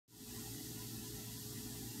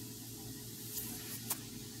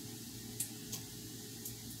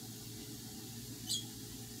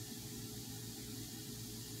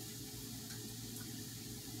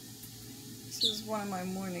is one of my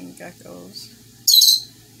morning geckos.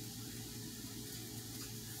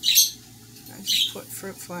 I just put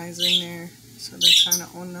fruit flies in there, so they're kind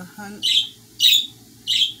of on the hunt.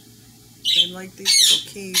 They like these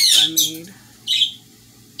little caves I made.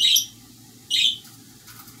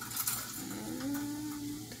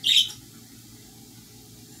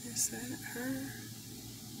 And is that her?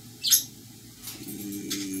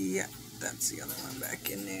 Yeah, that's the other one back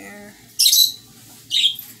in there.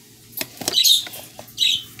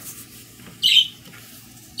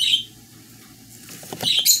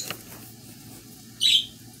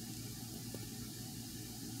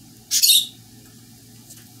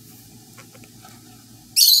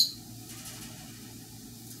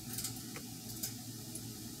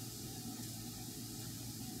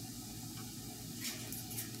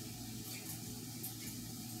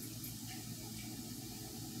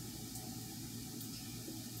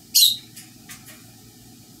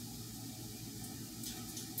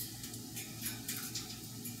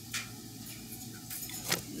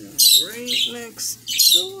 Right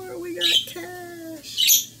next door, we got Cash.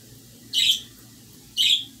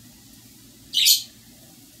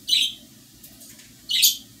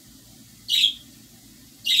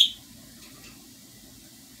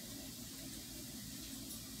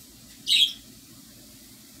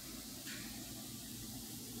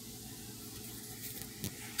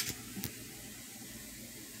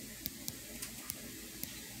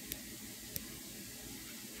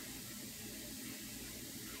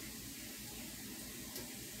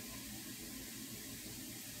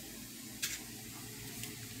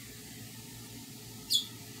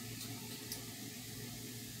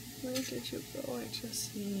 Where did you go? I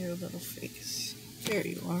just seen your little face. There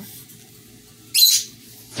you are.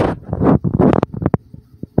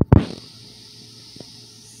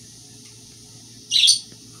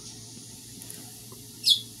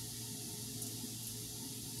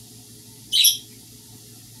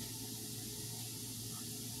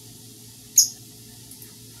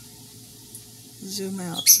 Zoom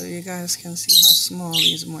out so you guys can see how small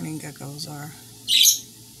these morning geckos are.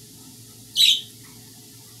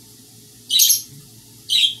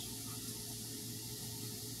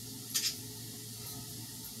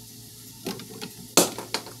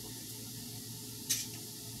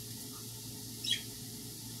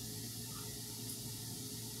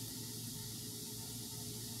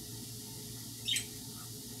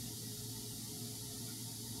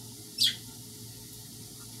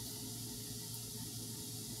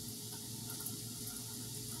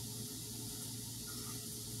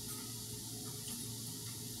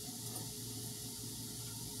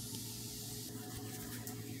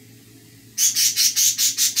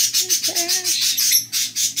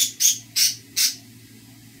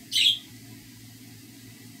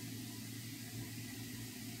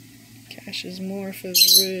 Cash's morph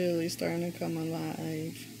is really starting to come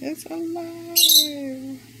alive. It's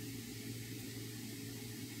alive!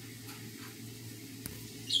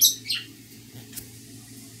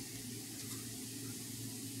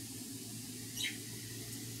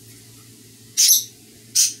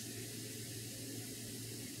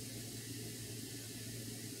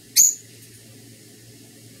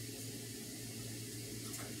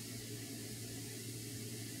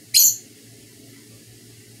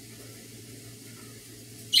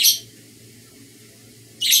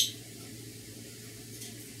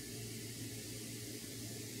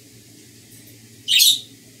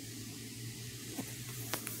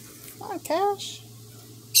 Come on, Cash.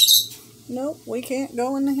 Nope, we can't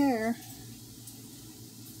go in the hair.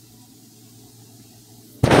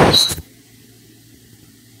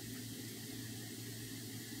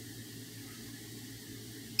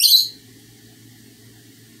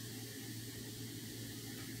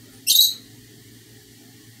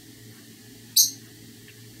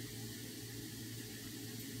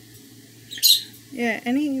 Yeah,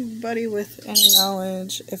 anybody with any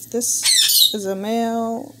knowledge, if this is a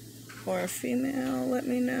male or a female, let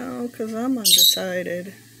me know, because I'm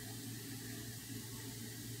undecided.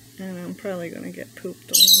 And I'm probably going to get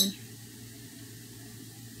pooped on.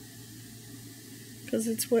 Because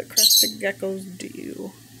it's what crested geckos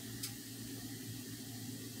do.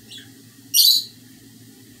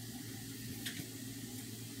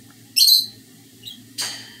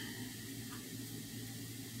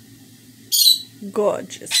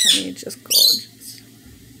 Gorgeous, honey, just gorgeous.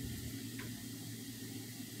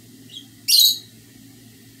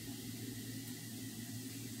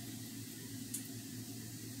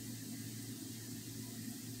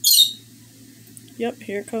 Yep,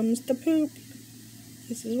 here comes the poop.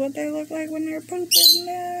 This is what they look like when they're pooping.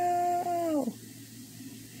 No!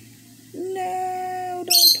 No,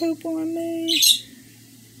 don't poop on me.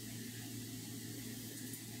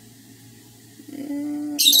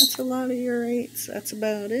 And that's a lot of urates. That's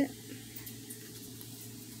about it.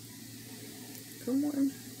 Come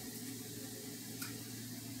on.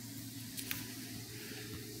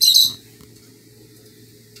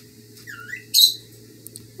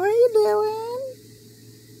 What are you doing?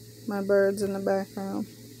 My bird's in the background.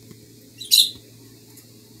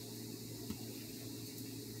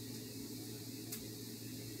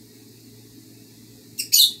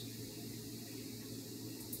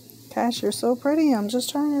 Cash, you're so pretty. I'm just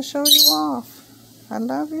trying to show you off. I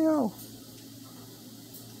love you.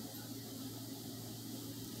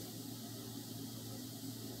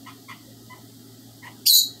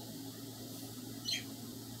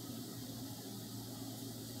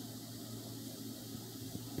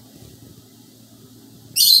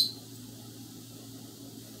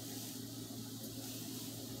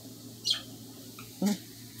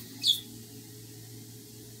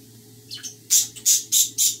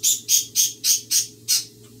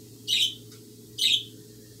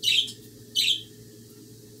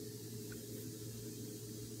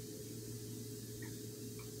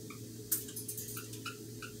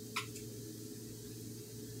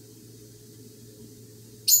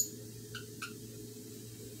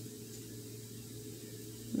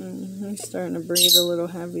 He's starting to breathe a little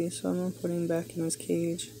heavy, so I'm going to put him back in his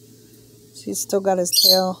cage. So he's still got his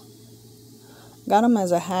tail. Got him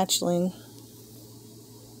as a hatchling.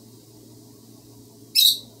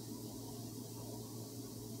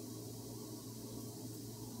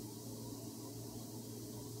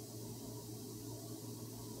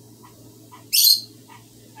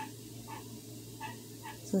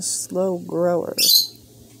 It's a slow grower.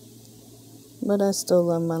 But I still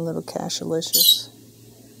love my little Cashalicious.